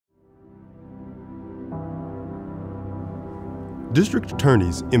District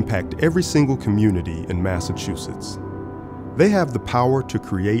attorneys impact every single community in Massachusetts. They have the power to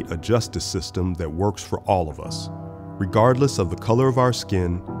create a justice system that works for all of us, regardless of the color of our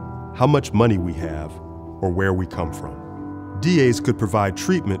skin, how much money we have, or where we come from. DAs could provide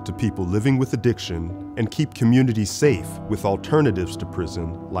treatment to people living with addiction and keep communities safe with alternatives to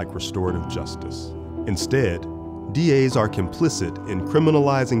prison like restorative justice. Instead, DAs are complicit in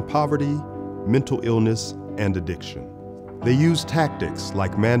criminalizing poverty, mental illness, and addiction. They use tactics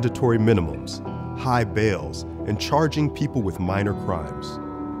like mandatory minimums, high bails, and charging people with minor crimes.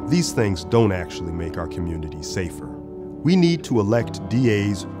 These things don't actually make our communities safer. We need to elect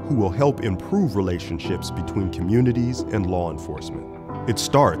DAs who will help improve relationships between communities and law enforcement. It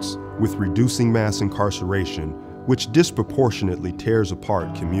starts with reducing mass incarceration, which disproportionately tears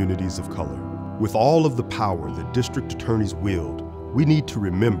apart communities of color. With all of the power that district attorneys wield, we need to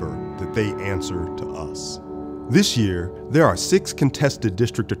remember that they answer to us. This year, there are 6 contested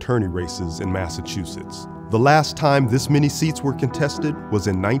district attorney races in Massachusetts. The last time this many seats were contested was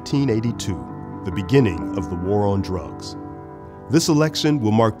in 1982, the beginning of the war on drugs. This election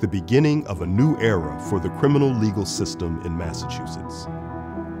will mark the beginning of a new era for the criminal legal system in Massachusetts.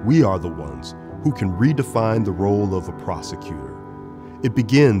 We are the ones who can redefine the role of a prosecutor. It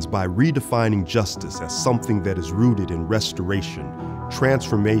begins by redefining justice as something that is rooted in restoration,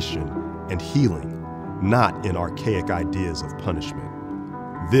 transformation, and healing, not in archaic ideas of punishment.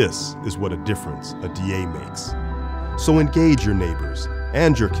 This is what a difference a DA makes. So engage your neighbors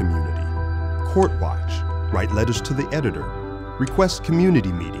and your community. Court watch, write letters to the editor, request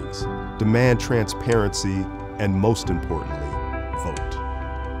community meetings, demand transparency, and most importantly,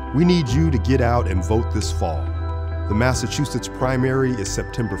 vote. We need you to get out and vote this fall. The Massachusetts primary is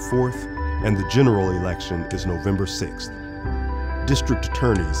September 4th, and the general election is November 6th. District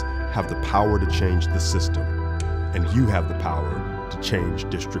attorneys have the power to change the system, and you have the power to change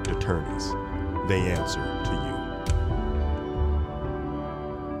district attorneys. They answer to you.